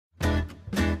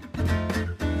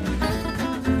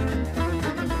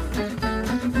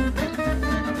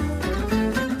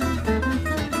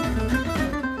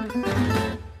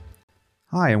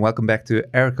Hi, and welcome back to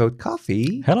Error Code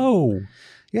Coffee. Hello.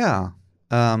 Yeah,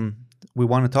 we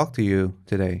want to talk to you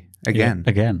today again. Yeah,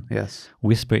 again. Yes.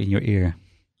 Whisper in your ear.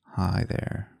 Hi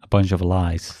there. A bunch of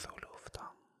lies.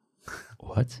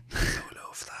 What?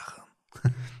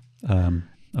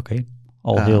 Okay.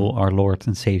 All hail our Lord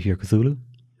and Savior Cthulhu.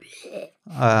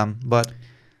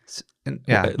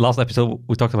 Last episode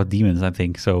we talked about demons, I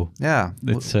think. So yeah,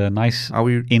 it's a nice are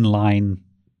we inline.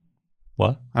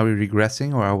 What? Are we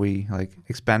regressing or are we like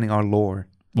expanding our lore?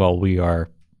 Well, we are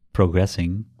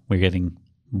progressing. We're getting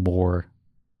more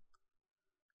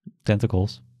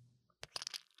tentacles.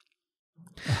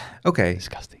 Okay.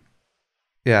 Disgusting.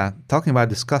 Yeah, talking about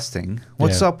disgusting.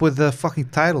 What's up with the fucking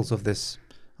titles of this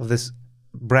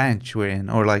branch we're in,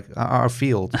 or like our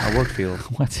field, our work field?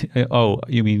 What? Oh,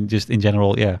 you mean just in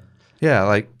general? Yeah. Yeah,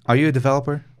 like, are you a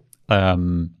developer?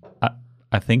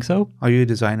 I think so. Are you a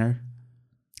designer?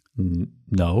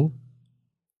 No.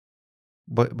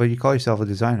 But you call yourself a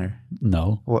designer?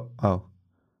 No. What? Oh,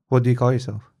 what do you call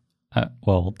yourself?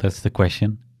 Well, that's the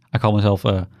question. I call myself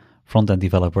a front-end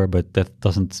developer, but that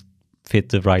doesn't fit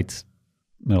the right,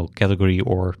 category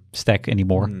or stack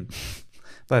anymore.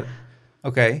 But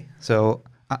okay, so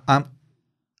I'm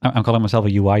calling myself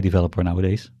a UI developer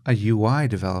nowadays. a UI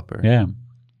developer. Yeah.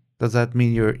 Does that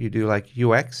mean you do like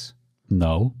UX?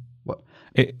 No. What?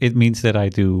 It means that I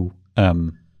do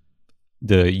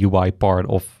the UI part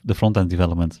of the front-end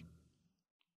development.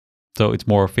 So it's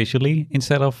more visually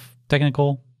instead of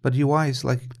technical. But UI is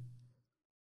like...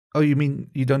 Oh, you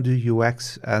mean you don't do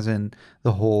UX as in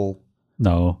the whole...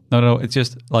 No. It's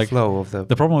just like... flow of the...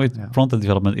 The problem with front-end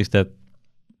development is that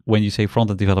when you say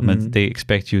front-end development, they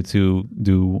expect you to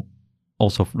do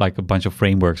also like a bunch of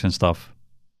frameworks and stuff.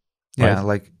 Yeah, right?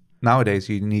 like nowadays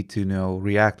you need to know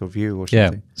React or Vue or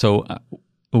something. Yeah. So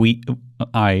we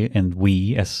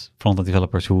as front-end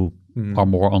developers who are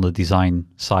more on the design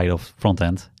side of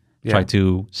front-end try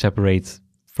to separate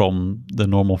from the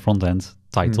normal front-end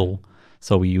title.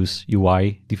 So we use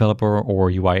UI developer or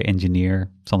UI engineer,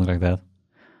 something like that.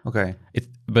 Okay.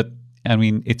 But I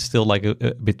mean, it's still like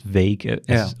a bit vague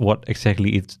as what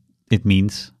exactly it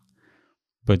means.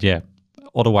 But yeah,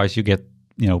 otherwise you get,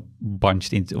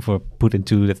 bunched into or put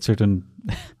into that certain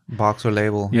box or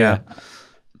label. Yeah.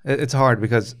 It's hard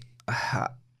because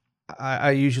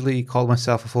I usually call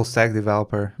myself a full stack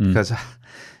developer because,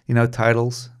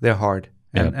 titles, they're hard.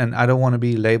 And I don't want to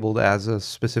be labeled as a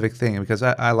specific thing because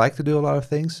I like to do a lot of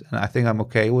things and I think I'm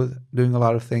okay with doing a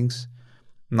lot of things.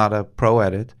 I'm not a pro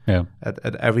at it,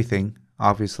 at everything,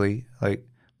 obviously.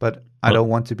 But I don't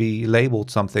want to be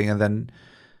labeled something and then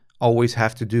always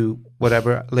have to do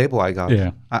whatever label I got.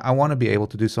 Yeah. I want to be able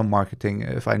to do some marketing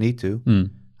if I need to.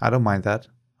 I don't mind that.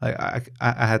 I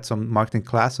had some marketing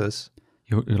classes.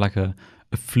 You're like a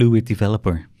fluid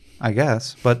developer, I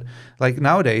guess. But like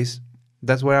nowadays,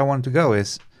 that's where I want to go.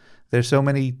 Is there's so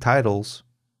many titles.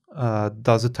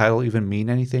 Does a title even mean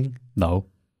anything? No.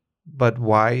 But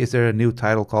why is there a new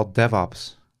title called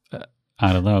DevOps?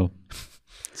 I don't know.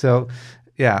 So,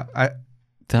 yeah,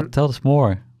 tell us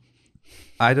more.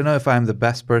 I don't know if I'm the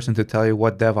best person to tell you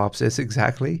what DevOps is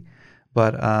exactly,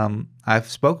 but I've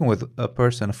spoken with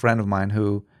a friend of mine,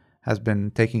 who has been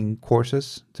taking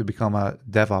courses to become a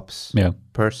DevOps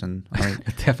person. I mean,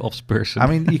 a DevOps person. I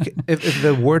mean, if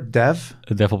the word dev...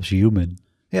 A DevOps human.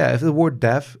 Yeah, if the word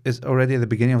dev is already at the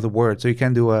beginning of the word, so you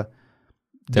can do a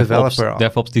developer.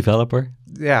 DevOps developer?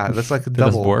 Yeah, that's like a that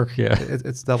double. does work, yeah.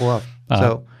 It's double up.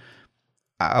 So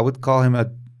I would call him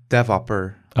a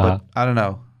DevOpper, but I don't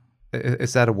know.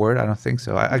 Is that a word? I don't think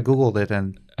so. I Googled it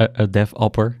and... A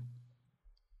DevOpper?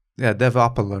 Yeah,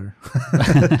 developer.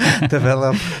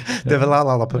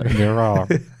 Developer. There are.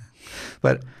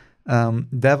 But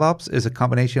DevOps is a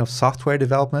combination of software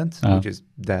development, which is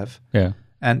dev,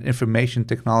 and information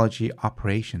technology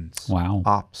operations. Wow.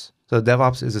 Ops. So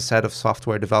DevOps is a set of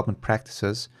software development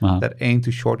practices that aim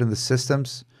to shorten the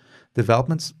system's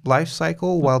development life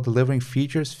cycle while delivering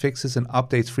features, fixes, and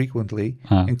updates frequently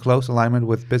in close alignment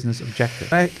with business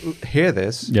objectives. I hear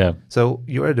this. Yeah. So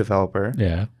you're a developer.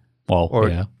 Yeah. Well,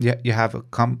 you have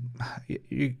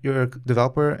you're a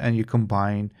developer and you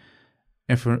combine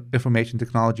information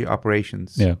technology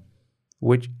operations. Yeah.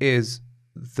 Which is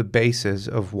the basis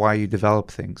of why you develop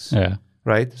things. Yeah.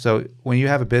 Right? So when you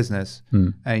have a business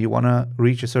and you want to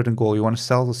reach a certain goal, you want to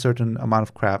sell a certain amount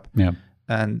of crap. Yeah.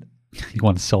 And you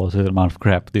want to sell a certain amount of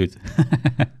crap, dude.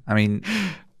 I mean,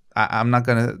 I'm not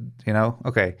going to,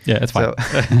 okay. Yeah, it's fine.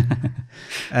 So,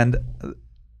 and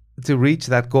to reach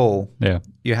that goal,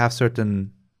 you have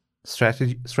certain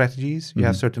strategies, you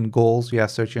have certain goals, you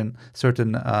have certain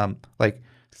like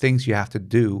things you have to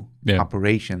do,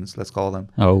 operations, let's call them,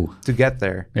 to get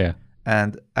there. Yeah.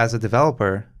 And as a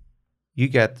developer, you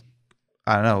get,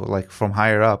 I don't know, like from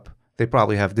higher up, they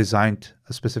probably have designed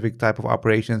a specific type of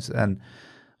operations, and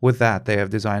with that, they have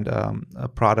designed a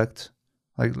product,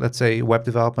 like let's say web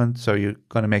development. So you're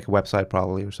going to make a website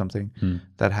probably or something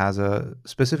that has a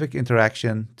specific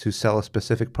interaction to sell a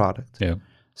specific product. Yeah.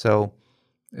 So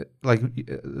like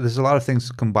there's a lot of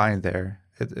things combined there.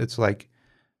 It's like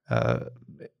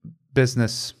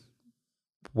business,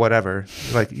 whatever.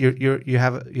 Like you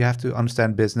have to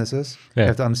understand businesses. Yeah. You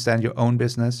have to understand your own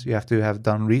business. You have to have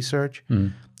done research.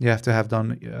 You have to have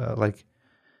done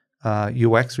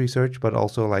UX research, but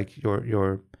also like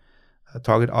your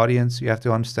target audience. You have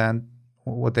to understand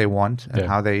what they want and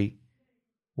how they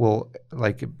will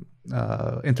like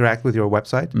interact with your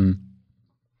website.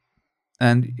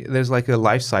 And there's like a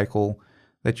life cycle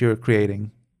that you're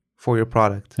creating for your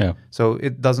product. Yeah. So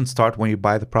it doesn't start when you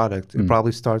buy the product. It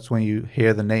probably starts when you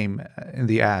hear the name in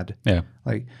the ad. Yeah.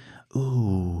 Like,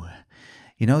 ooh,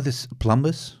 you know this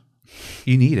Plumbus?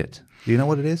 You need it. Do you know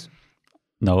what it is?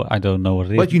 No, I don't know what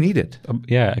it is. But you need it.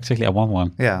 Yeah, exactly. I want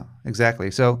one. Yeah, exactly.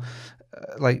 So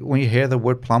like when you hear the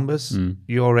word Plumbus,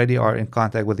 you already are in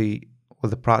contact with the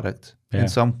product in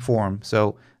some form.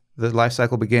 So the life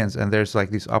cycle begins, and there's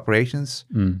like these operations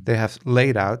they have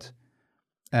laid out,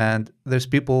 and there's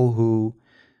people who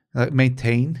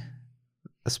maintain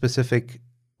a specific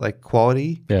like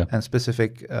quality and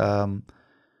specific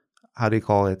how do you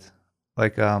call it,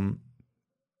 like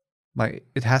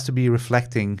it has to be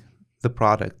reflecting the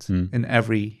product in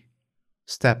every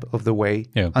step of the way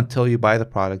until you buy the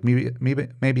product.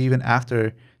 Maybe even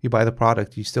after you buy the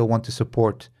product, you still want to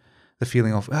support the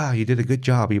feeling of, you did a good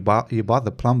job. You bought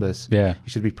the Plumbus. Yeah, you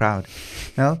should be proud.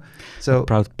 So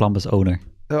proud Plumbus owner.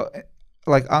 So,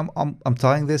 like I'm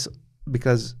telling this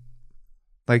because,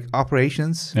 like,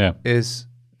 operations is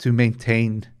to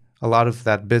maintain a lot of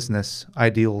that business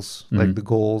ideals, like the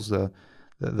goals,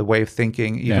 the way of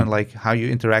thinking, even like how you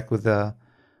interact with the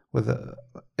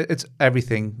it's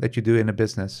everything that you do in a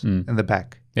business in the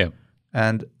back. Yeah,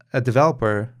 and a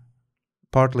developer,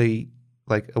 partly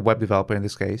like a web developer in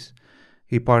this case,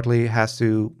 he partly has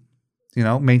to,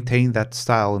 maintain that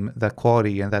style and that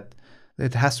quality, and that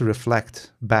it has to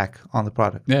reflect back on the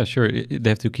product. Yeah, sure. They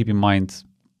have to keep in mind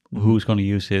who's going to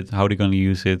use it, how they're going to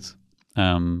use it.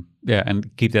 And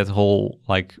keep that whole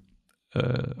like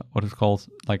what is it called,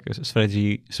 like a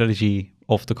strategy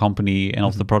of the company and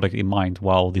of the product in mind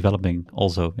while developing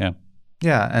also.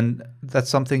 Yeah, and that's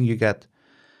something you get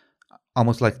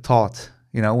almost like taught.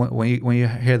 When you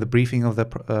hear the briefing of the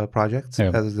project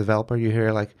as a developer, you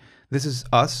hear like, this is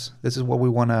us, this is what we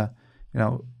want to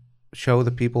show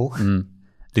the people.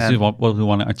 This is what we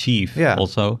want to achieve.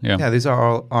 Also. These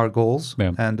are our goals,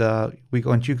 and we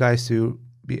want you guys to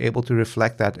be able to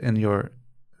reflect that in your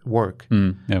work.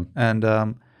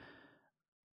 And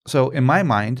so in my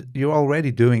mind, you're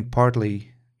already doing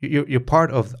partly, you're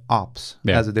part of ops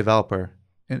as a developer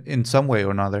in some way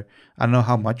or another. I don't know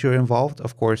how much you're involved.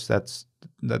 Of course,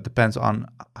 that depends on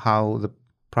how the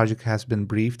project has been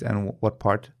briefed and what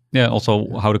part. Yeah,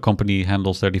 also how the company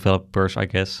handles their developers, I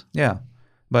guess. Yeah,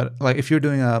 but like if you're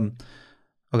doing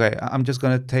okay, I'm just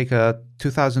going to take a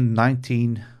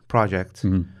 2019 project,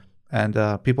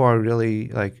 and people are really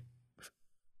like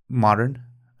modern.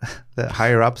 The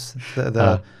higher ups,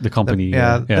 the company,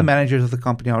 the managers of the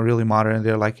company are really modern. And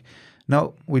they're like,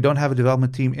 no, we don't have a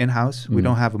development team in-house. We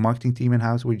don't have a marketing team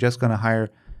in-house. We're just going to hire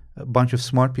a bunch of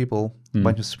smart people, a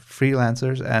bunch of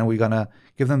freelancers, and we're going to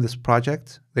give them this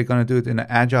project. They're going to do it in an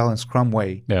agile and scrum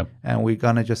way. And we're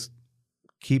going to just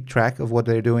keep track of what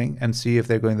they're doing and see if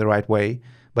they're going the right way.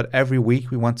 But every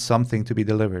week we want something to be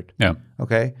delivered.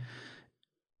 Okay.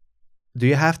 Do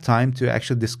you have time to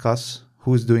actually discuss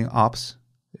who's doing ops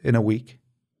in a week?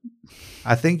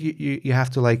 I think you have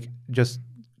to like just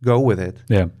go with it.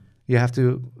 You have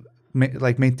to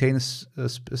maintain a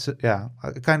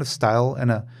kind of style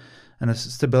and a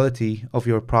stability of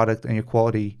your product and your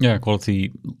quality.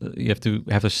 Quality. You have to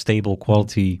have a stable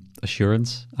quality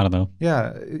assurance. I don't know.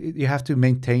 You have to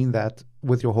maintain that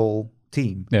with your whole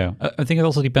team. I think it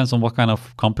also depends on what kind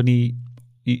of company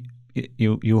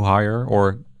you hire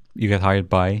or you get hired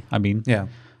by. I mean,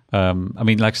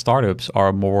 like startups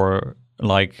are more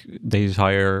like they just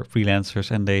hire freelancers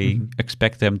and they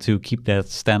expect them to keep that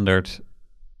standard,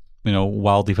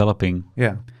 while developing.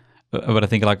 But I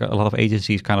think like a lot of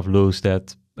agencies kind of lose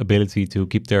that ability to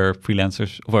keep their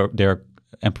freelancers or their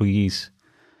employees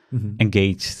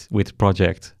engaged with the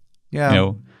project.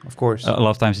 Of course. A lot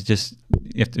of times it's just,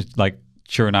 you have to like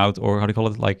churn out, or how do you call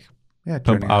it? Like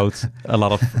pump out a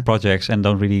lot of projects and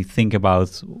don't really think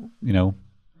about,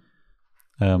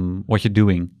 what you're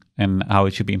doing and how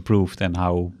it should be improved and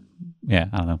how yeah,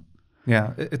 I don't know.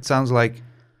 Yeah, it sounds like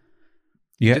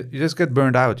Yeah, you just get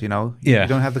burned out, you know? Yeah. You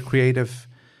don't have the creative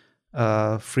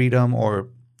freedom or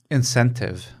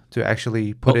incentive to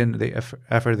actually put in the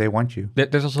effort they want you.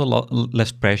 there's also a lot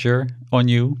less pressure on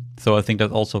you. So I think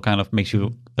that also kind of makes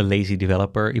you a lazy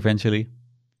developer eventually.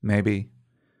 Maybe.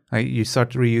 You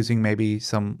start reusing maybe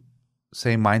some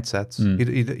same mindsets.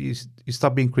 You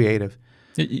stop being creative.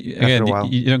 Again, a while.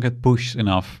 you don't get pushed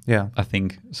enough, Yeah. I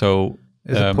think. So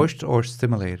Is it pushed or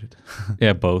stimulated?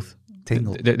 yeah, both.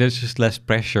 Tingle. There's just less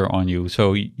pressure on you.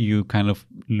 So you kind of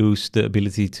lose the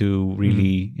ability to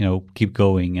really, keep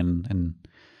going and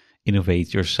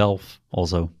innovate yourself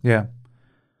also. Yeah.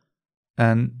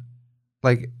 And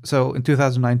so in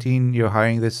 2019, you're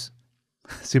hiring this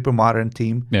super modern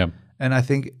team. Yeah. And I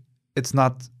think it's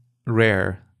not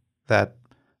rare that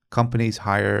companies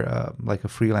hire like a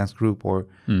freelance group or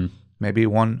maybe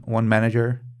one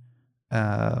manager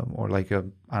or like a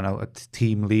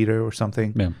team leader or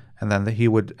something. Yeah. And then he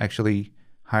would actually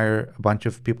hire a bunch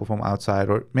of people from outside,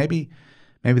 or maybe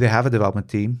they have a development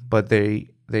team, but they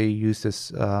use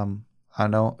this. I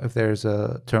don't know if there's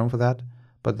a term for that,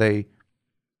 but they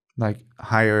like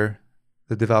hire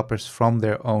the developers from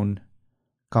their own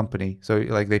company. So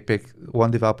like they pick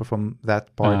one developer from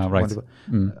that part. Right.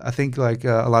 I think like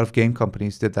a lot of game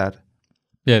companies did that.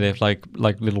 Yeah, they have like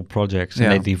little projects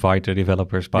and they divide their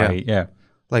developers by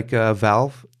Like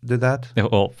Valve did that. Yeah,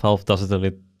 well, Valve does it a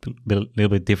little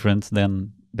bit different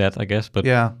than that, I guess. But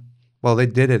yeah, well, they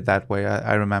did it that way.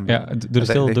 I remember. Yeah, do they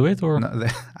still do it or? No,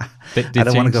 they I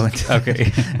don't want to go into.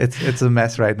 Okay, it's a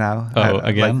mess right now.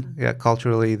 Again?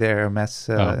 Culturally they're a mess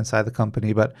inside the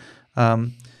company. But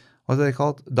what are they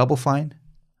called? Double Fine.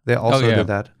 They also did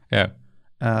that. Yeah.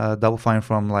 Double Fine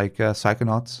from like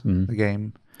Psychonauts, the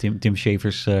game. Tim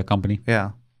Schafer's company.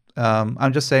 Yeah.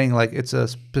 I'm just saying, like, it's a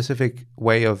specific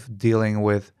way of dealing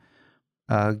with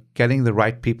getting the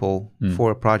right people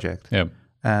for a project. Yeah.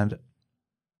 And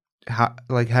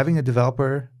like having a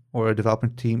developer or a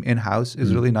development team in-house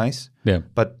is really nice. Yeah.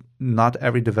 But not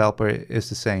every developer is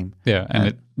the same. Yeah,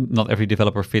 and not every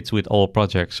developer fits with all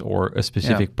projects or a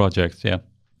specific project. Yeah.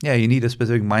 Yeah, you need a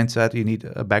specific mindset. You need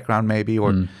a background maybe,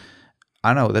 or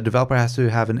I don't know. The developer has to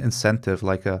have an incentive,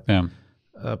 like a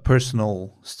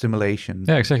personal stimulation.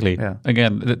 Yeah, exactly. Yeah.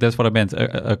 Again, that's what I meant.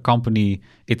 A company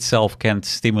itself can't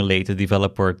stimulate a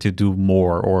developer to do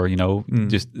more, or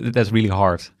just that's really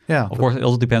hard. Yeah. Of course, it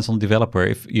also depends on the developer.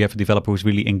 If you have a developer who's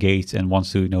really engaged and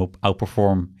wants to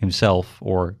outperform himself,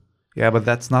 or but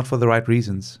that's not for the right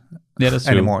reasons. Yeah, that's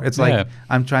true. Anymore. It's like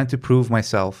I'm trying to prove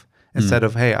myself instead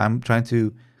of hey, I'm trying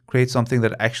to create something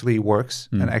that actually works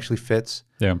and actually fits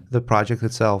the project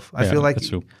itself. I feel like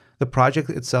the project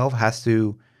itself has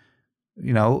to,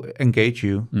 engage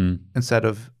you instead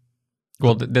of.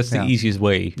 Well, that's the easiest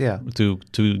way to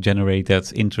generate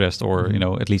that interest, or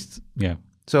at least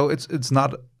So it's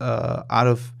not out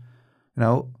of,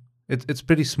 it's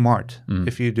pretty smart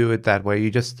if you do it that way.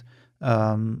 You just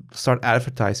start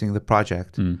advertising the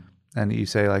project and you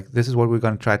say like, this is what we're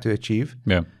going to try to achieve.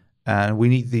 Yeah. And we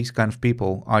need these kind of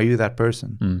people. Are you that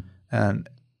person? And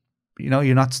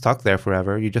you're not stuck there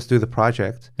forever. You just do the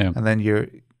project, and then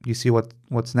you see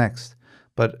what's next.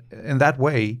 But in that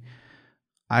way,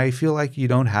 I feel like you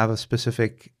don't have a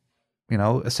specific,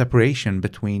 a separation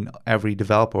between every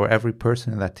developer or every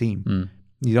person in that team.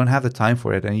 You don't have the time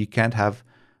for it, and you can't have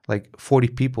like 40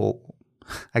 people.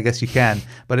 I guess you can,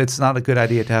 but it's not a good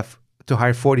idea to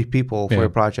hire 40 people for a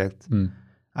project.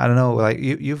 I don't know, like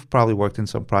you've probably worked in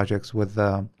some projects with...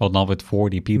 well, not with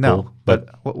 40 people. No, but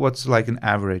what's like an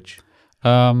average?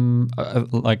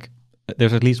 Like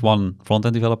there's at least one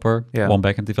front-end developer, one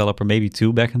back-end developer, maybe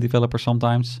two back-end developers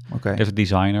sometimes. Okay. There's a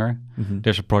designer,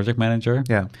 there's a project manager.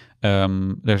 Yeah.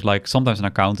 There's like sometimes an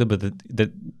accountant, but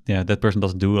that person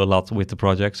doesn't do a lot with the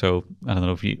project, so I don't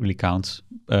know if it really counts.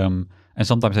 And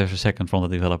sometimes there's a second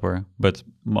front-end developer, but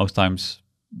most times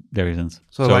there isn't.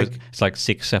 So like it's like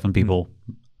 6-7 people.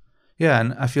 Yeah,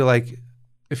 and I feel like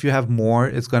if you have more,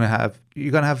 you're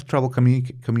gonna have trouble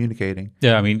communicating.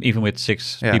 Yeah, I mean, even with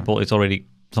 6 people, it's already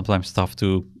sometimes tough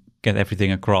to get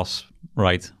everything across,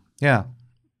 right? Yeah,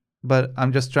 but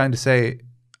I'm just trying to say,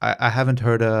 I haven't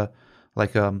heard a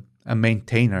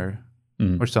maintainer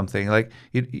or something. Like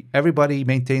everybody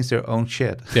maintains their own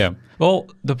shit. Yeah. Well,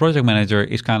 the project manager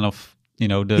is kind of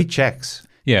he checks.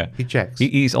 Yeah, he checks.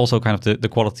 He's also kind of the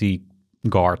quality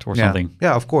guard or something.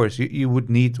 Yeah, of course. You would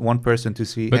need one person to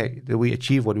see, hey, did we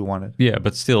achieve what we wanted? Yeah,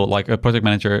 but still, like a project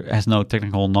manager has no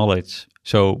technical knowledge,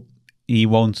 so he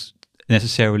won't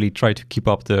necessarily try to keep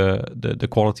up the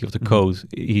quality of the code.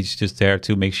 He's just there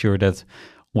to make sure that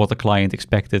what the client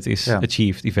expected is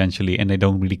achieved eventually, and they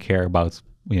don't really care about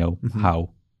how.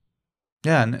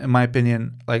 Yeah, and in my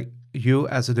opinion, like you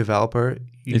as a developer,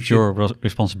 it's your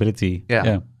responsibility.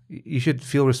 Yeah, you should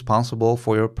feel responsible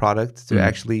for your product to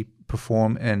actually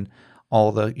perform in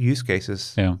all the use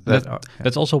cases. Yeah,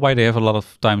 that's also why they have a lot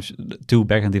of times 2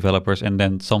 backend developers and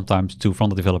then sometimes 2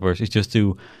 frontend developers. It's just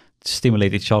to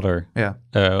stimulate each other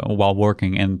while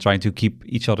working and trying to keep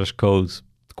each other's code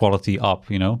quality up.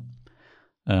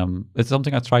 It's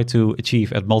something I try to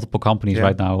achieve at multiple companies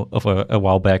right now. Of a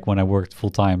while back when I worked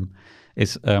full time,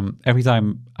 is every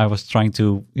time I was trying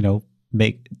to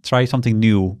try something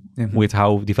new with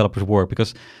how developers work,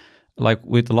 because like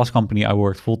with the last company I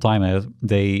worked full time at,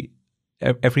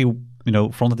 every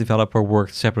front-end developer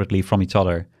worked separately from each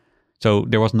other, so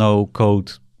there was no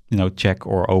code check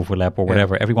or overlap or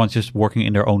whatever. Everyone's just working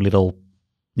in their own little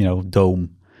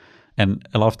dome, and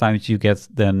a lot of times you get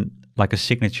then like a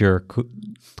signature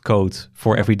code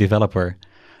for every developer,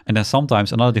 and then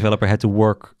sometimes another developer had to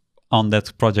work on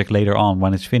that project later on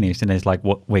when it's finished, and it's like,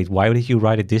 wait, why did you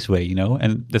write it this way?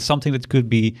 And that's something that could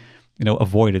be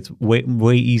avoided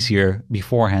way easier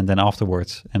beforehand than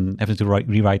afterwards, and having to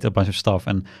rewrite a bunch of stuff.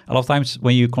 And a lot of times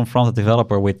when you confront a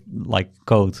developer with like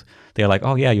code, they're like,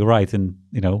 oh yeah, you're right, and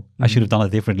I should have done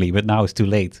it differently, but now it's too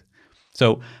late.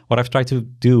 So what I've tried to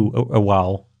do a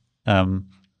while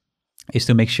is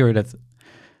to make sure that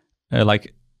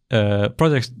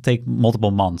projects take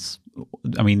multiple months.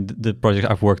 I mean, the projects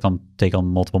I've worked on take on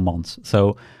multiple months.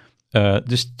 So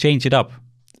just change it up.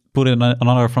 Put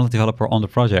another front-end developer on the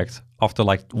project after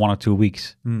like 1 or 2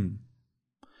 weeks.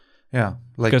 Yeah,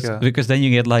 because then you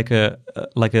get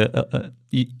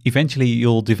eventually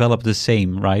you'll develop the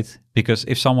same, right? Because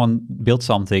if someone builds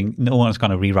something, no one's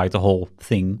going to rewrite the whole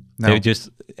thing. No. They just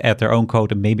add their own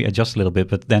code and maybe adjust a little bit.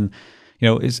 But then,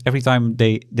 it's every time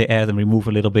they add and remove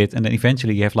a little bit, and then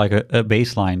eventually you have like a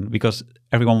baseline, because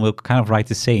everyone will kind of write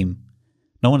the same.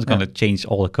 No one's going to change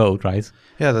all the code, right?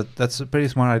 Yeah, that's a pretty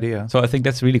smart idea. So I think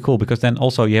that's really cool, because then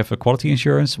also you have a quality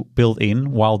insurance built in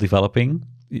while developing,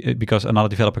 because another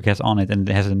developer gets on it and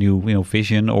has a new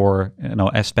vision or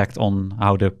aspect on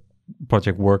how the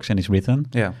project works and is written.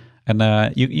 Yeah. And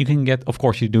you can get, of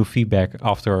course, you do feedback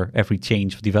after every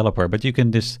change of developer, but you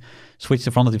can just switch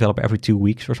the front-end developer every 2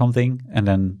 weeks or something, and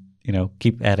then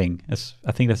keep adding.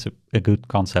 I think that's a good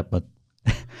concept, but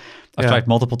I've tried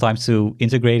multiple times to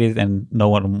integrate it, and no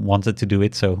one wanted to do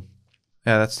it. So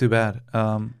yeah, that's too bad.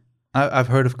 I've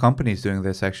heard of companies doing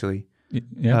this actually.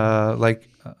 Yeah.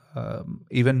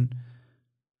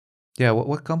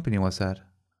 What company was that?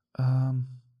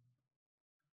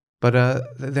 But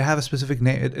they have a specific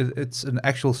name. It's an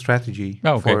actual strategy.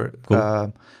 Oh, okay.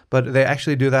 Cool. But they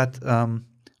actually do that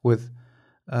with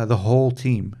the whole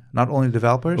team, not only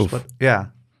developers. Oof. But yeah,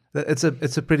 it's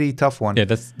a pretty tough one. Yeah,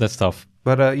 that's tough.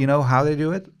 But you know how they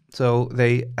do it? So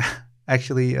they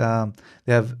actually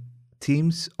they have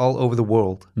teams all over the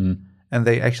world, and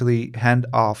they actually hand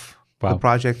off the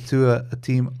project to a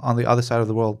team on the other side of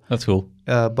the world. That's cool.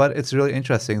 But it's really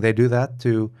interesting. They do that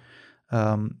to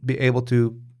be able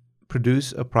to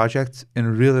produce a project in a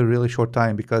really, really short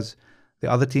time, because the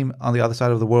other team on the other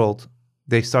side of the world,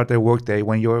 they start their workday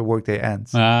when your workday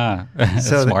ends. That's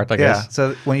smart, I guess. Yeah,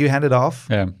 so when you hand it off,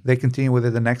 they continue with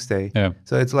it the next day. Yeah.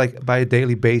 So it's like by a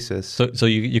daily basis. So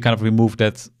you kind of remove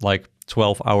that like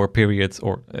 12-hour period,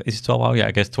 or is it 12 hour? Yeah,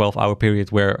 I guess 12-hour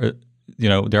period where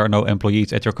there are no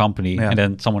employees at your company, and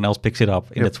then someone else picks it up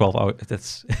in the 12 hour.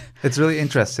 It's really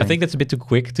interesting. I think that's a bit too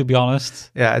quick, to be honest.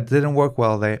 Yeah, it didn't work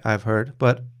well. I've heard,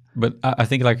 but I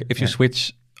think like if you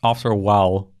switch after a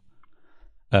while,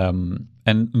 and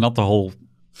not the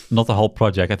whole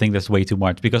project, I think that's way too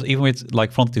much. Because even with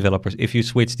like front developers, if you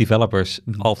switch developers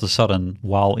all of a sudden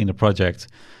while in a project,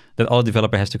 that other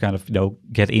developer has to kind of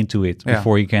get into it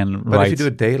before you can write. But if you do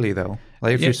it daily though,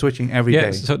 like if you're switching every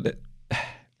day. So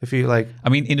if you like, I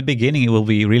mean, in the beginning it will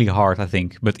be really hard, I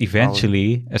think, but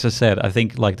eventually, as I said, I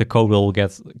think like the code will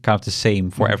get kind of the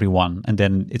same for everyone, and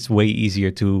then it's way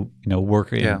easier to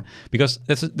work in. Yeah. Because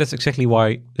that's exactly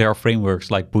why there are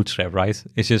frameworks like Bootstrap, right?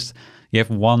 It's just you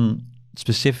have one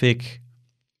specific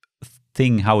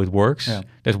thing how it works. Yeah.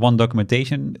 There's one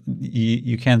documentation.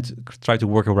 You can't try to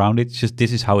work around it. It's just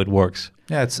this is how it works.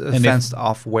 Yeah, it's a fenced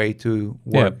off way to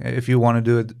work. Yeah. If you want to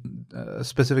do it, a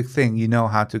specific thing, you know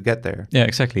how to get there. Yeah,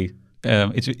 exactly.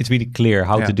 It's really clear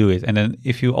how to do it. And then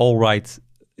if you all write,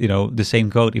 the same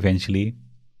code eventually,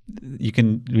 you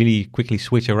can really quickly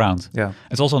switch around. Yeah.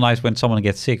 It's also nice when someone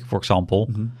gets sick, for example,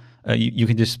 you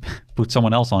can just put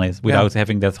someone else on it without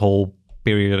having that whole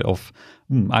period of,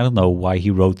 I don't know why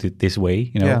he wrote it this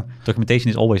way. Documentation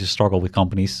is always a struggle with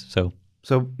companies.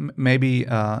 So maybe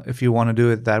if you want to do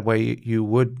it that way, you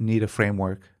would need a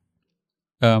framework.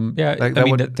 Yeah, Like I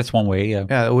mean, that's one way. Yeah,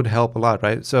 yeah, it would help a lot,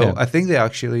 right? So I think they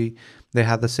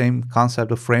had the same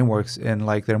concept of frameworks in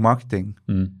like their marketing.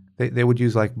 They would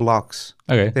use like blocks.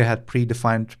 Okay. They had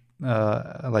predefined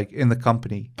like in the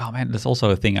company. Oh man, that's also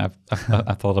a thing I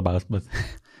thought about, but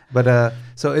but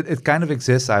so it kind of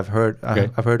exists. I've heard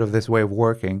I've heard of this way of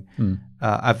working.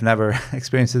 I've never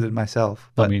experienced it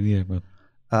myself. But, I mean, yeah, but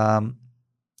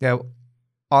yeah,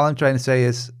 all I'm trying to say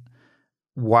is,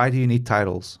 why do you need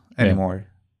titles anymore?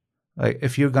 Like,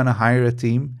 if you're gonna hire a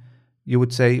team, you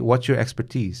would say, what's your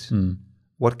expertise?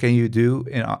 What can you do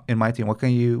in my team? What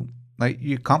can you like?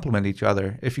 You complement each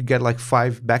other. If you get like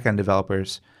 5 backend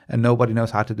developers and nobody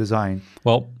knows how to design,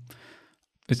 well,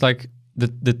 it's like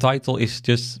the title is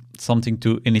just something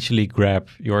to initially grab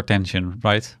your attention,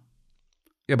 right?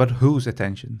 Yeah, but whose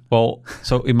attention? Well,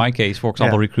 so in my case, for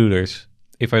example, recruiters,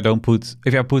 if I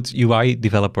put UI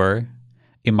developer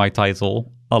in my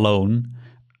title alone,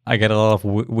 I get a lot of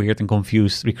weird and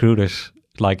confused recruiters.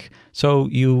 Like, so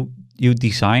you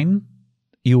design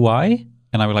UI?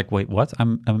 And I was like, wait, what?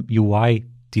 I'm UI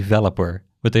developer.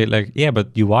 But they're like, yeah,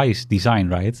 but UI is design,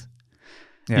 right?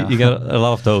 Yeah. You get a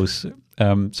lot of those.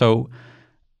 So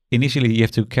initially you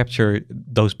have to capture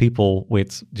those people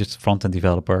with just front-end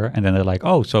developer, and then they're like,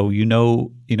 oh, so you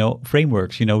know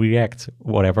frameworks, React,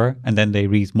 whatever, and then they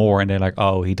read more and they're like,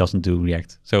 oh, he doesn't do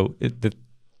React. So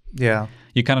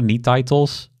you kind of need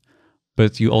titles,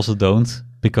 but you also don't,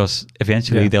 because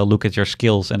eventually they'll look at your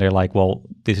skills and they're like, well,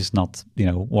 this is not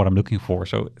what I'm looking for.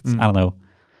 So it's, I don't know.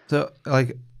 So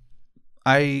like,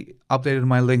 I updated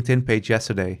my LinkedIn page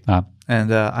yesterday,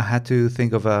 and I had to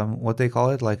think of what they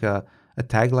call it, like a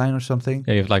tagline or something.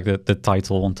 Yeah, you have like the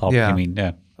title on top. You mean,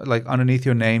 yeah. Like underneath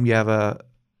your name, you have a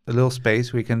little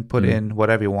space where you can put in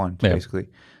whatever you want, basically.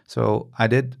 So I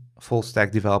did full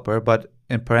stack developer, but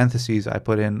in parentheses, I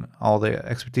put in all the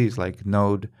expertise like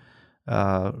Node,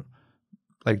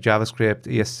 like JavaScript,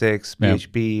 ES6,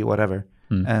 PHP, whatever.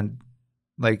 And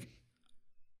like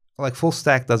full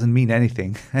stack doesn't mean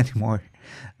anything anymore.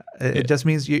 It just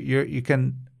means you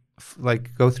can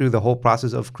like go through the whole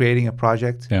process of creating a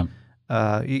project. Yeah.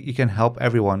 You can help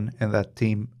everyone in that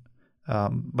team,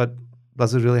 but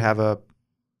does it really have a?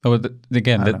 Oh,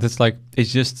 that's like,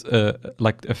 it's just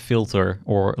like a filter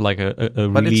or like a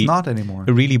but really, it's not anymore.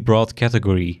 A really broad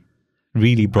category.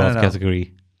 Really broad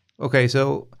category. Okay,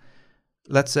 so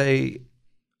let's say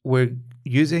we're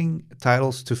using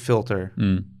titles to filter,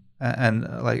 and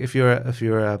like if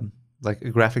you're like a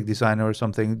graphic designer or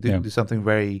something, do something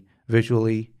very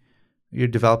visually. You're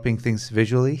developing things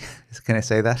visually. Can I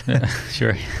say that? Yeah,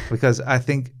 sure. Because I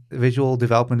think visual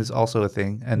development is also a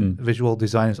thing, and visual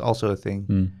design is also a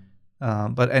thing.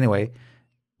 But anyway,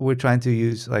 we're trying to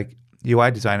use like UI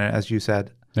designer, as you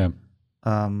said. Yeah.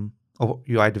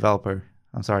 UI developer.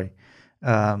 I'm sorry.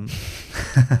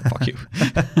 Fuck you.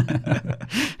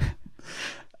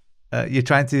 You're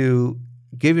trying to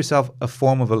give yourself a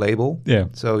form of a label. Yeah.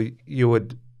 So you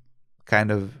would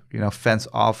kind of fence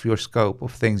off your scope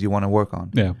of things you want to work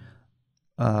on. Yeah.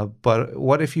 But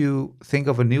what if you think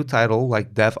of a new title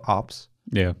like DevOps?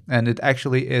 Yeah. And it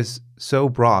actually is so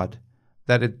broad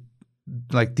that it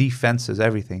like defenses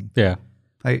everything. Yeah.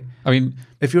 Like, I mean,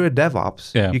 if you're a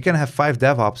DevOps, you can have 5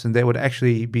 DevOps and they would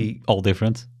actually be all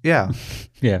different. Yeah.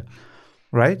 Yeah.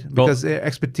 Right? Because their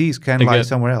expertise can lie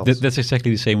somewhere else. That's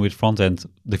exactly the same with front-end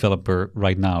developer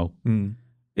right now.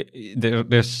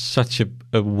 There's such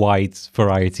a wide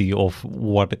variety of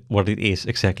what it is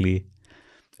exactly.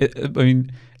 I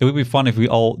mean, it would be fun if we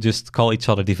all just call each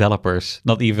other developers,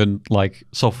 not even like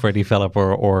software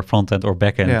developer or front-end or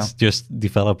back-end, just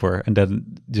developer, and then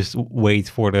just wait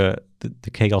for the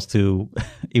chaos to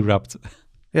erupt.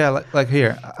 Yeah, like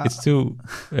here. It's too,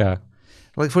 yeah.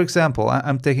 Like, for example,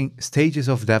 I'm taking stages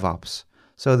of DevOps.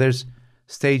 So there's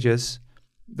stages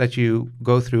that you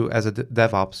go through as a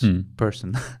DevOps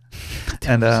person.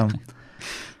 And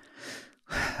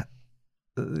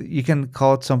you can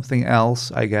call it something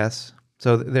else, I guess.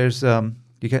 So there's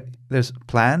there's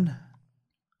plan,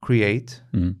 create,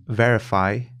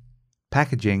 verify,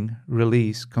 packaging,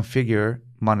 release, configure,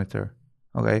 monitor.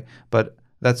 Okay, but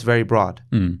that's very broad.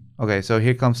 Okay, so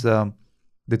here comes the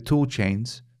tool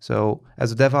chains. So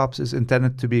as a DevOps is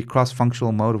intended to be a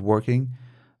cross-functional mode of working,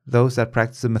 those that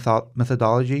practice the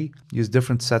methodology use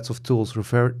different sets of tools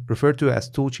referred to as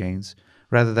tool chains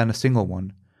rather than a single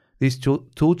one. These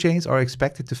tool chains are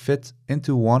expected to fit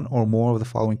into one or more of the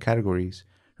following categories,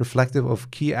 reflective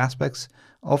of key aspects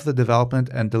of the development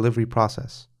and delivery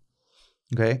process.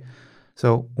 Okay,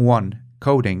 so 1,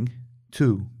 coding,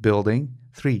 2, building,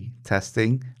 3,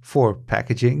 testing, 4,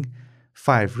 packaging,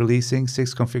 5, releasing,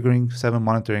 6, configuring, 7,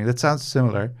 monitoring. That sounds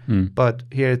similar, but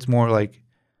here it's more like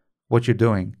what you're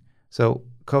doing. So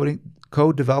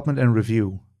code development and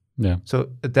review. Yeah. So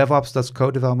DevOps does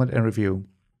code development and review.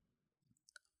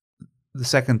 The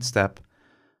second step,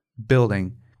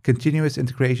 building. Continuous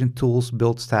integration tools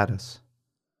build status.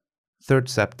 Third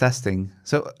step, testing.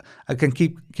 So I can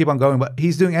keep on going, but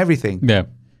he's doing everything. Yeah.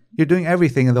 You're doing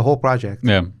everything in the whole project.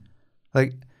 Yeah.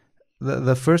 Like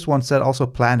the first one said also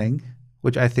planning,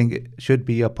 which I think should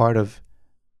be a part of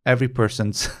every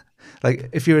person's. Like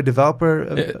if you're a developer,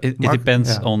 it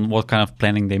depends on what kind of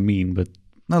planning they mean, but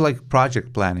no, like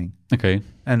project planning. Okay.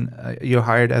 And you're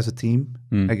hired as a team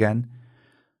again.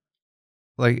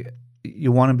 Like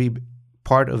you want to be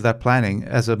part of that planning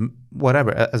as a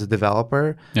as a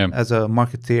developer, as a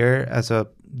marketeer, as a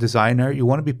designer. You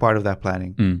want to be part of that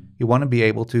planning. You want to be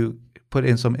able to put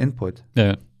in some input.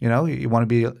 Yeah. You know, you want to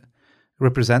be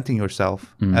representing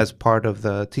yourself as part of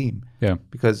the team. Yeah.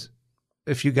 Because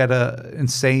if you get a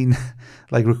insane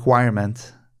like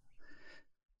requirement,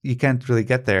 you can't really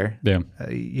get there. Yeah.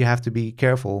 You have to be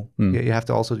careful. You have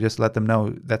to also just let them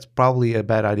know that's probably a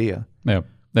bad idea. Yeah.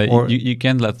 Or, you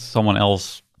can't let someone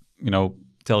else,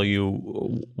 tell you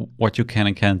what you can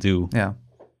and can't do. Yeah.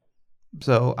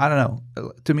 So I don't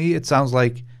know. To me, it sounds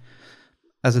like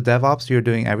as a DevOps, you're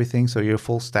doing everything. So you're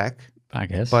full stack. I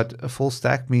guess. But a full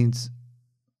stack means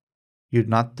you're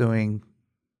not doing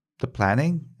the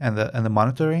planning and the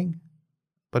monitoring.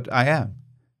 But I am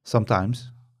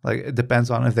sometimes. Like it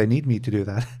depends on if they need me to do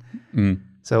that.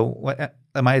 So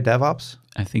am I a DevOps?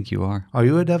 I think you are. Are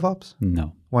you a DevOps?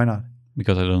 No. Why not?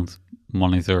 Because I don't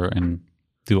monitor and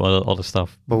do other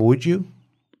stuff. But would you?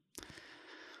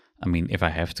 I mean, if I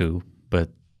have to, but...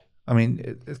 I mean,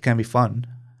 it can be fun.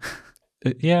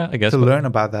 Yeah, I guess. To learn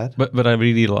about that. But I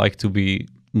really like to be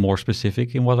more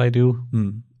specific in what I do.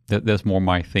 That's more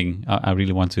my thing. I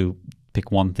really want to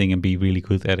pick one thing and be really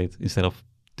good at it instead of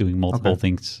doing multiple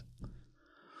things.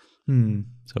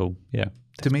 So, yeah.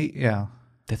 To me, yeah.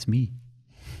 That's me.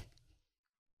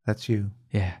 That's you.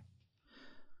 Yeah.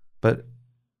 But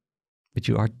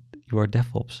you are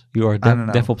DevOps. You are a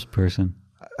DevOps person.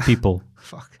 People.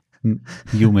 Fuck.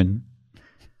 Human.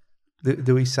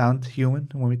 Do we sound human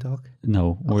when we talk?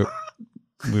 No,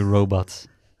 we're robots.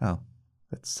 Oh,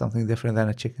 that's something different than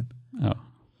a chicken. Oh,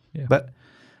 yeah. But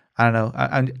I don't know.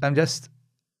 I'm just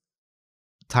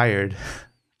tired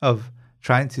of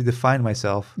trying to define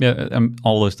myself. Yeah,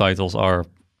 all those titles are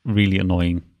really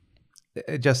annoying.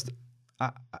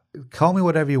 Call me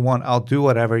whatever you want. I'll do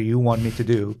whatever you want me to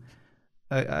do.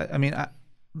 I mean,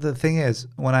 the thing is,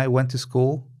 when I went to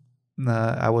school,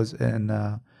 I was in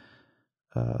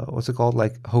what's it called,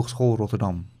 like Hogeschool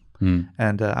Rotterdam,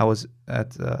 and I was at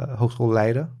Hogeschool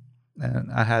Leiden,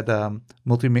 and I had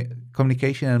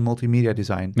communication and multimedia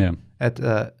design at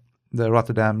the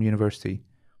Rotterdam University.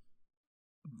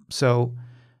 So,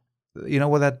 you know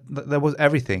what, that was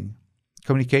everything.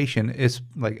 Communication is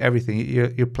like everything.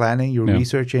 You're planning, you're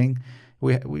researching.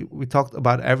 We talked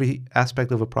about every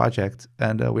aspect of a project,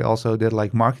 and we also did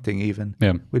like marketing even.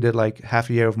 Yeah. We did like half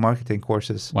a year of marketing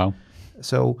courses. Wow.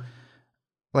 So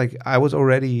like I was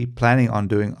already planning on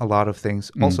doing a lot of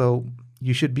things. Also,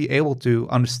 you should be able to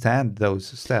understand those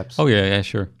steps. Oh yeah,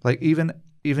 sure. Like even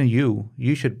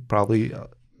you should probably...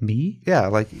 Me? Yeah,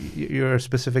 like you're a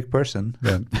specific person.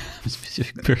 Yeah, I'm a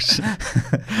specific person.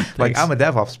 Like I'm a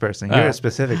DevOps person. You're a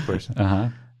specific person.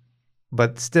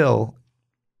 But still,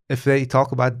 if they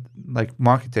talk about like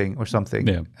marketing or something,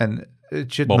 and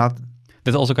it should not...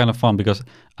 That's also kind of fun because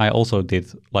I also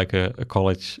did like a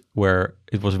college where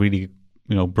it was really,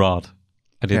 broad.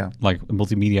 I did like a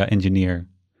multimedia engineer.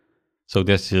 So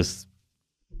that's just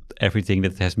everything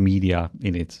that has media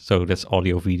in it. So that's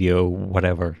audio, video,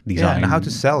 whatever, design. Yeah, and how to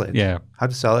sell it. Yeah. How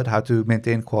to sell it, how to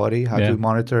maintain quality, how to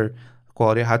monitor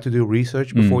quality, how to do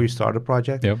research before you start a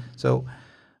project. Yep. So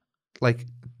like,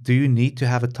 do you need to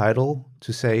have a title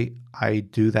to say, I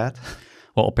do that?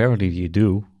 Well, apparently you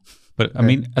do. But I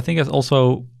mean, I think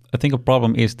a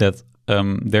problem is that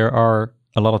there are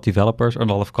a lot of developers or a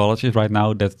lot of colleges right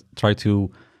now that try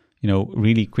to,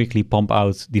 really quickly pump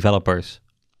out developers.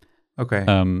 Okay.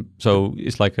 So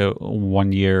it's like a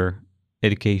 1 year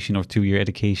education or 2 year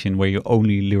education where you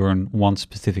only learn one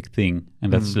specific thing,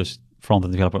 and that's just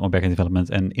front-end development or back-end development,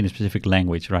 and in a specific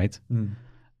language, right?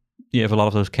 You have a lot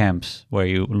of those camps where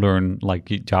you learn like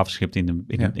JavaScript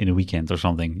in a weekend or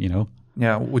something,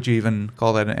 Yeah. Would you even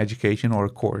call that an education or a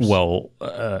course? Well,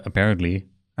 apparently.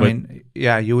 I mean,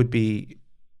 yeah, you would be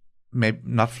maybe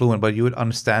not fluent, but you would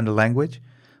understand the language,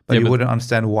 but you wouldn't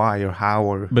understand why or how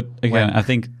or. But again,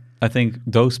 when. I think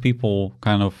those people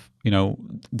kind of,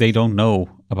 they don't know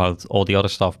about all the other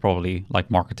stuff probably,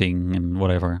 like marketing and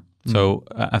whatever. So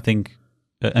I think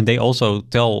and they also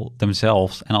tell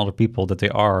themselves and other people that they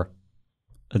are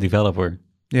a developer.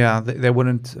 Yeah, they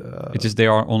wouldn't. It's just they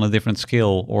are on a different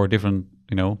skill or different,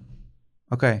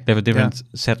 Okay. They have a different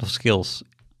set of skills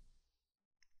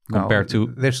compared to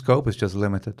their scope is just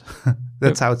limited.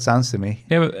 That's how it sounds to me.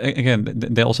 Yeah, but again,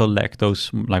 they also lack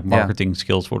those like marketing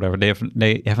skills or whatever.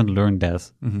 They haven't learned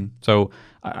that. Mm-hmm. So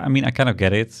I mean, I kind of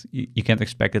get it. You can't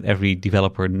expect that every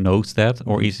developer knows that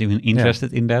or is even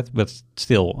interested in that. But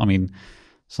still, I mean,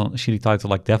 some shitty title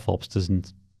like DevOps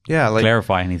doesn't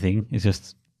clarify anything. It's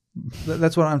just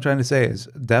that's what I'm trying to say. Is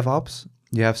DevOps,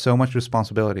 you have so much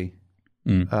responsibility.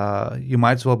 You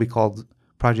might as well be called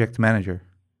project manager.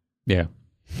 Yeah.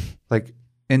 Like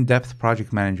in-depth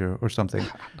project manager or something.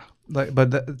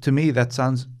 But to me, that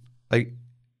sounds like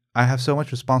I have so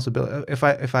much responsibility.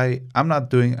 If I'm not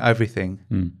doing everything.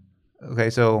 Okay,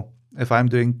 so if I'm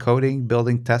doing coding,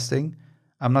 building, testing,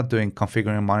 I'm not doing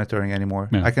configuring and monitoring anymore.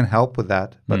 Yeah. I can help with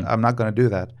that, but I'm not going to do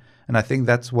that. And I think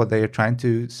that's what they are trying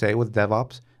to say with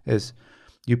DevOps is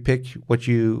you pick what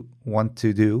you want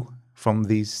to do from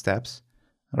these steps,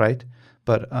 right?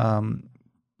 But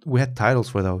we had titles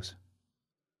for those.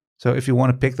 So if you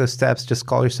want to pick those steps, just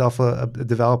call yourself a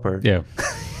developer. Yeah.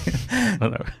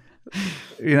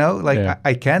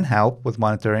 I can help with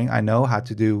monitoring. I know how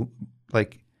to do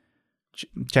like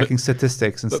checking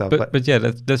statistics and stuff. But yeah,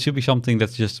 that should be something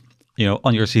that's just,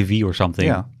 on your CV or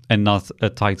something and not a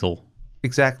title.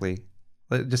 Exactly.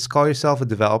 Just call yourself a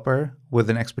developer with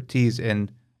an expertise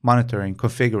in monitoring,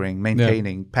 configuring,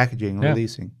 maintaining, packaging,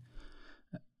 releasing.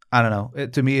 I don't know.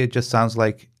 To me, it just sounds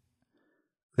like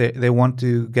they want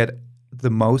to get the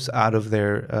most out of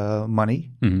their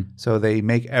money. Mm-hmm. So they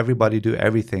make everybody do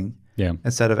everything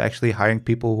instead of actually hiring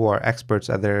people who are experts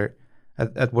at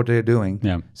what they're doing.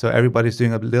 Yeah. So everybody's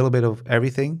doing a little bit of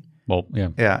everything. Well, yeah.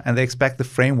 Yeah, and they expect the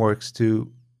frameworks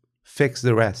to fix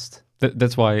the rest.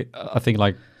 That's why I think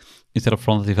like instead of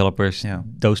front-end developers,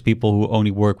 those people who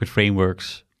only work with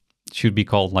frameworks should be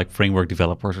called like framework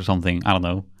developers or something. I don't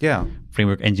know. Yeah.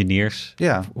 Framework engineers.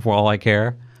 Yeah. For all I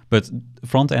care. But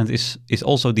front end is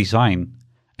also design.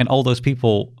 And all those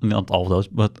people, not all those,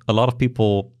 but a lot of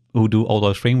people who do all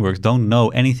those frameworks don't know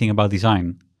anything about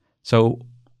design. So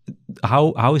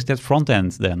how is that front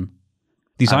end then?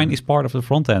 Design is part of the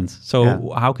front end.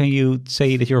 So how can you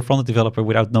say that you're a front end developer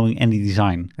without knowing any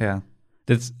design? Yeah.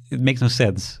 It makes no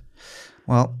sense.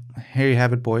 Well, here you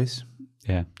have it, boys.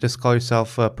 Yeah. Just call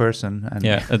yourself a person.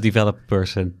 A developed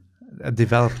person. A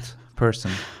developed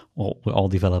person. Well, we're all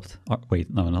developed.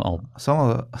 Wait, no, not all. Some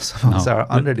of us are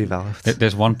underdeveloped.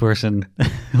 There's one person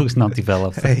who's not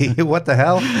developed. Hey, what the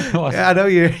hell? What? Yeah, I know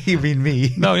you mean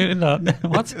me. No,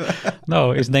 what?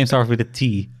 No, his name starts with a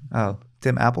T. Oh,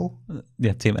 Tim Apple?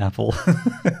 Yeah, Tim Apple.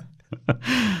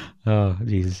 Oh,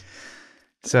 Jesus.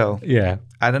 So, yeah.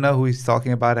 I don't know who he's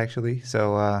talking about, actually.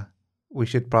 So, we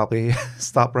should probably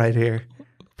stop right here.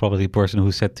 Probably the person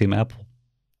who said Tim Apple.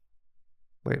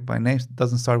 Wait, my name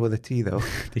doesn't start with a T, though.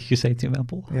 Did you say Tim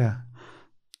Apple? Yeah.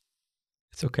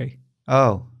 It's okay.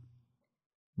 Oh.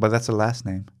 But that's a last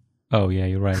name. Oh, yeah,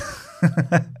 you're right.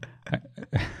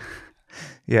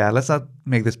 Yeah, let's not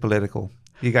make this political.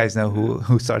 You guys know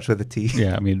who starts with a T.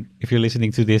 Yeah, I mean, if you're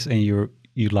listening to this and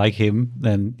you like him,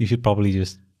 then you should probably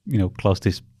just, close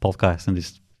this podcast and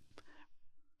just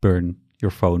burn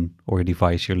your phone or your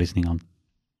device you're listening on.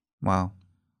 Wow.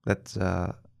 That's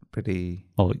pretty...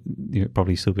 Oh, you're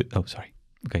probably stupid. Oh, sorry.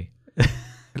 Okay.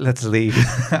 Let's leave.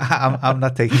 I'm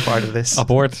not taking part of this.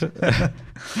 Abort.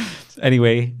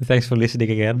 Anyway, thanks for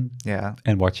listening again. Yeah.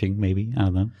 And watching, maybe. I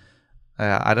don't know.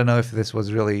 I don't know if this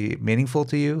was really meaningful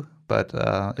to you, but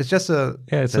it's just a...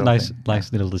 Yeah, it's a nice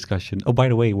little discussion. Oh, by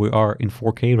the way, we are in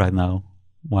 4K right now.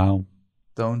 Wow.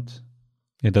 Don't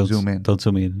zoom in. Don't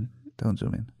zoom in. Don't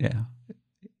zoom in. Yeah.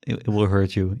 It will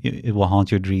hurt you. It will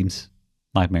haunt your dreams,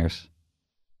 nightmares.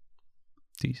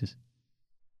 Jesus.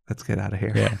 Let's get out of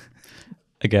here. Yeah.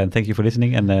 Again, thank you for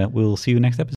listening, and we'll see you next episode.